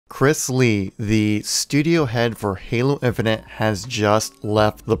Chris Lee, the studio head for Halo Infinite, has just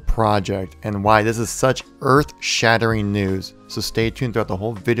left the project, and why this is such earth-shattering news. So stay tuned throughout the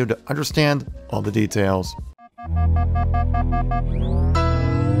whole video to understand all the details.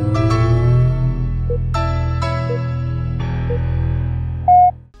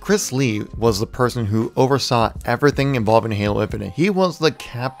 Chris Lee was the person who oversaw everything involving Halo Infinite. He was the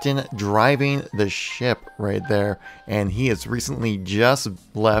captain driving the ship right there, and he has recently just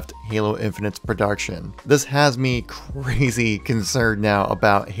left Halo Infinite's production. This has me crazy concerned now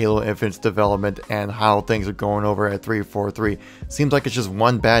about Halo Infinite's development and how things are going over at 343. Seems like it's just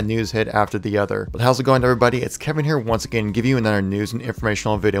one bad news hit after the other. But how's it going, everybody? It's Kevin here once again, give you another news and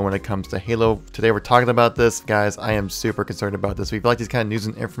informational video when it comes to Halo. Today we're talking about this. Guys, I am super concerned about this. If you like these kind of news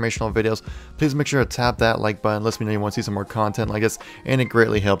and informational videos, please make sure to tap that like button. Let me know you want to see some more content like this, and it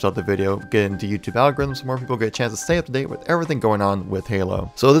greatly helps out the video get into YouTube algorithms so more people get a chance to stay up to date with everything going on with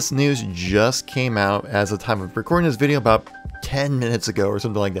Halo. So this news just came out as the time of recording this video about 10 minutes ago or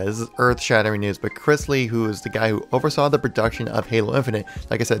something like that. This is earth-shattering news, but Chris Lee, who is the guy who oversaw the production of Halo Infinite,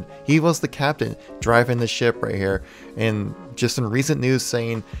 like I said, he was the captain driving the ship right here, and just in recent news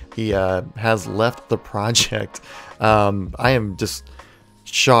saying he has left the project. I am just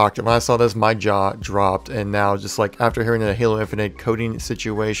shocked. When I saw this, my jaw dropped, and now just like after hearing the Halo Infinite coding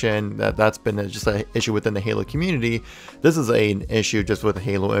situation, that's been just an issue within the Halo community, this is an issue just with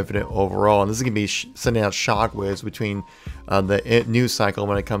Halo Infinite overall, and this is going to be sending out shockwaves between the news cycle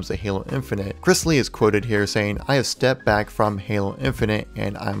when it comes to Halo Infinite. Chris Lee is quoted here saying, "I have stepped back from Halo Infinite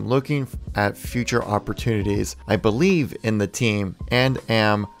and I'm looking at future opportunities. I believe in the team and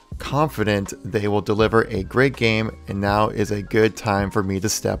am confident they will deliver a great game, and now is a good time for me to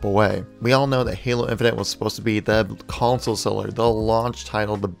step away." We all know that Halo Infinite was supposed to be the console seller, the launch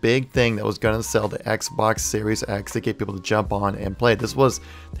title, the big thing that was going to sell the Xbox Series X to get people to jump on and play. This was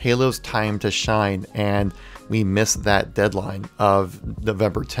Halo's time to shine, and we missed that deadline of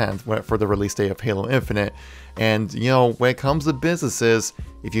November 10th for the release date of Halo Infinite. And you know, when it comes to businesses,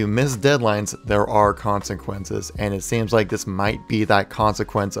 if you miss deadlines, there are consequences, and it seems like this might be that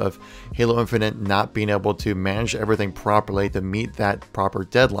consequence of Halo Infinite not being able to manage everything properly to meet that proper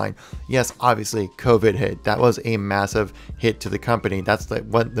deadline. Yes, obviously COVID hit. That was a massive hit to the company. That's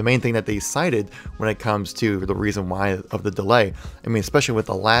the main thing that they cited when it comes to the reason why of the delay. I mean, especially with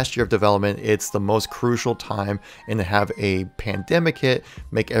the last year of development, it's the most crucial time, and to have a pandemic hit,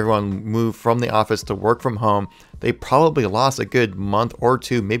 make everyone move from the office to work from home, they probably lost a good month or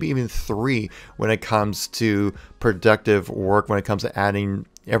two, maybe even 3, when it comes to productive work, when it comes to adding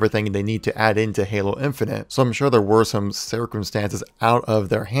everything they need to add into Halo Infinite. So I'm sure there were some circumstances out of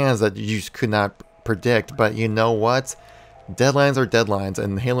their hands that you just could not predict, but you know what? Deadlines are deadlines,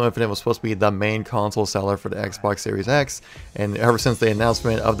 and Halo Infinite was supposed to be the main console seller for the Xbox Series X, and ever since the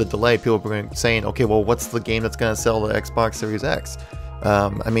announcement of the delay, people have been saying, okay, well, what's the game that's going to sell the Xbox Series X?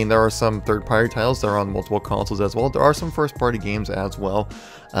 I mean, there are some third-party titles that are on multiple consoles as well. There are some first-party games as well,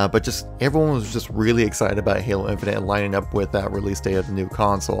 but just everyone was just really excited about Halo Infinite and lining up with that release date of the new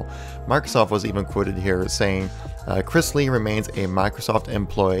console. Microsoft was even quoted here saying, Chris Lee remains a Microsoft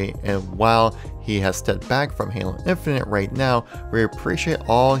employee, and while he has stepped back from Halo Infinite right now, we appreciate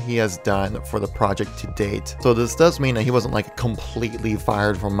all he has done for the project to date. So this does mean that he wasn't like completely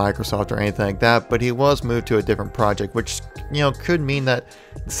fired from Microsoft or anything like that, but he was moved to a different project, which, you know, could mean that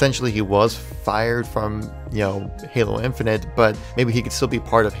essentially he was fired from, you know, Halo Infinite, but maybe he could still be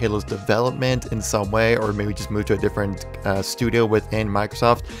part of Halo's development in some way, or maybe just move to a different studio within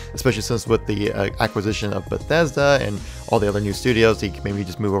Microsoft, especially since with the acquisition of Bethesda and all the other new studios, he could maybe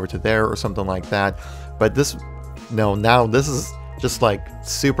just move over to there or something like that. But this, no, now this is just like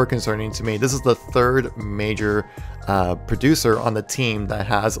super concerning to me. This is the third major producer on the team that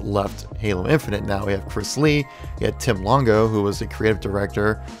has left Halo Infinite. Now we have Chris Lee, we had Tim Longo, who was the creative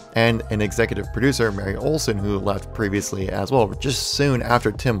director, and an executive producer, Mary Olson, who left previously as well, just soon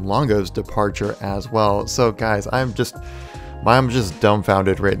after Tim Longo's departure as well. So guys, I'm just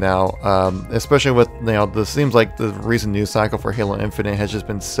dumbfounded right now, especially with, you know, this seems like the recent news cycle for Halo Infinite has just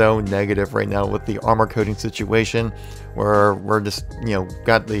been so negative right now with the armor coding situation, where we're just, you know,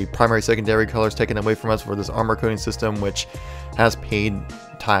 got the primary secondary colors taken away from us for this armor coding system, which has paid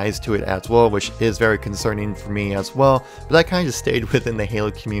ties to it as well, which is very concerning for me as well. But that kind of just stayed within the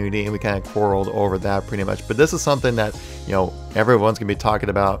Halo community, and we kind of quarreled over that pretty much. But this is something that, you know, everyone's gonna be talking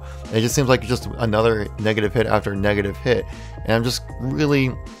about. It just seems like just another negative hit after negative hit, and I'm just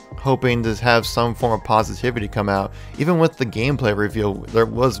really hoping to have some form of positivity come out. Even with the gameplay reveal, there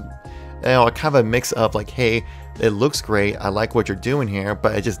was, you know, kind of a mix of like, hey, it looks great, I like what you're doing here,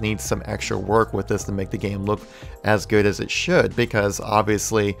 but it just needs some extra work with this to make the game look as good as it should, because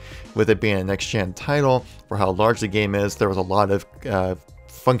obviously with it being a next-gen title, for how large the game is, there was a lot of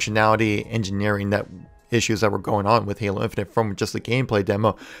functionality, engineering issues that were going on with Halo Infinite from just the gameplay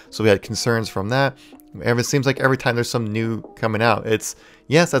demo, so we had concerns from that. It seems like every time there's some new coming out, it's,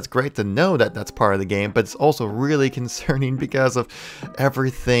 yes, that's great to know that that's part of the game, but it's also really concerning because of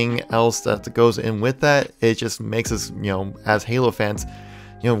everything else that goes in with that. It just makes us, as Halo fans,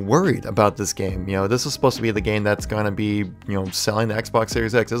 worried about this game. This is supposed to be the game that's going to be, selling the Xbox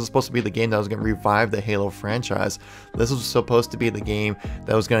Series X. This is supposed to be the game that was going to revive the Halo franchise. This was supposed to be the game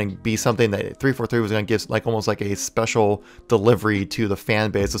that was going to be something that 343 was going to give, like, almost like a special delivery to the fan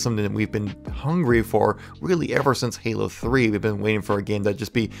base of something that we've been hungry for really ever since Halo 3. We've been waiting for a game that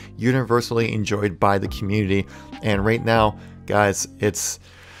just be universally enjoyed by the community. And right now, guys, it's...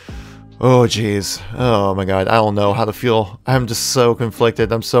 oh geez, oh my god, I don't know how to feel. I'm just so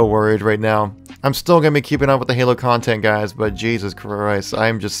conflicted. I'm so worried right now. I'm still gonna be keeping up with the Halo content, guys, but Jesus Christ,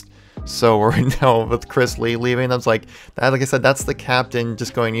 I'm just so worried now with Chris Lee leaving. I was like I said, that's the captain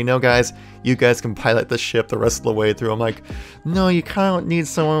just going, guys, you guys can pilot the ship the rest of the way through. I'm like, no, you kind of need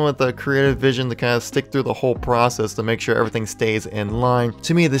someone with a creative vision to kind of stick through the whole process to make sure everything stays in line.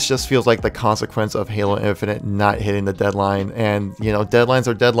 To me, this just feels like the consequence of Halo Infinite not hitting the deadline. And, deadlines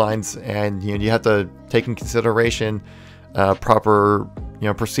are deadlines, and you have to take in consideration proper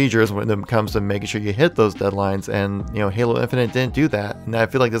procedures when it comes to making sure you hit those deadlines, and Halo Infinite didn't do that, and I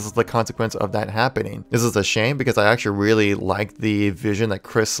feel like this is the consequence of that happening. This is a shame because I actually really like the vision that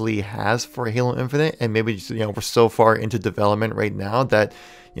Chris Lee has for Halo Infinite, and maybe we're so far into development right now that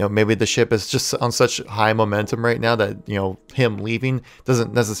maybe the ship is just on such high momentum right now that him leaving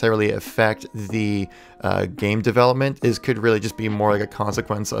doesn't necessarily affect the game development. Could really just be more like a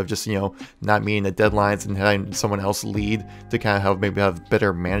consequence of just not meeting the deadlines and having someone else lead to kind of have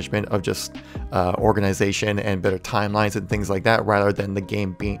better management of just organization and better timelines and things like that, rather than the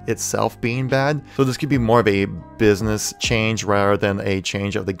game itself being bad. So this could be more of a business change rather than a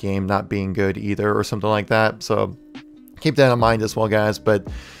change of the game not being good either, or something like that. So keep that in mind as well, guys. But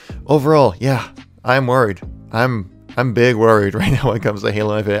overall, yeah, I'm worried. I'm big worried right now when it comes to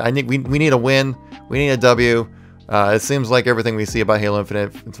Halo Infinite. We need a win. We need a W. It seems like everything we see about Halo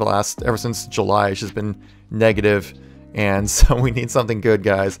Infinite ever since July, it's just been negative. And so we need something good,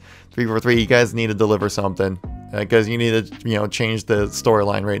 guys. 343, you guys need to deliver something, because you need to change the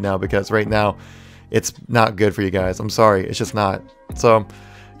storyline right now, because right now it's not good for you guys. I'm sorry, it's just not. So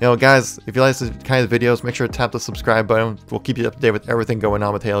guys, if you like this kind of videos, make sure to tap the subscribe button. We'll keep you up to date with everything going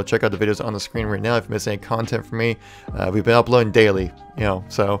on with Halo. Check out the videos on the screen right now if you miss any content from me. We've been uploading daily,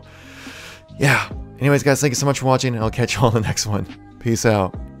 so yeah. Anyways, guys, thank you so much for watching, and I'll catch you all in the next one. Peace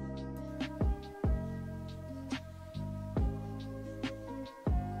out.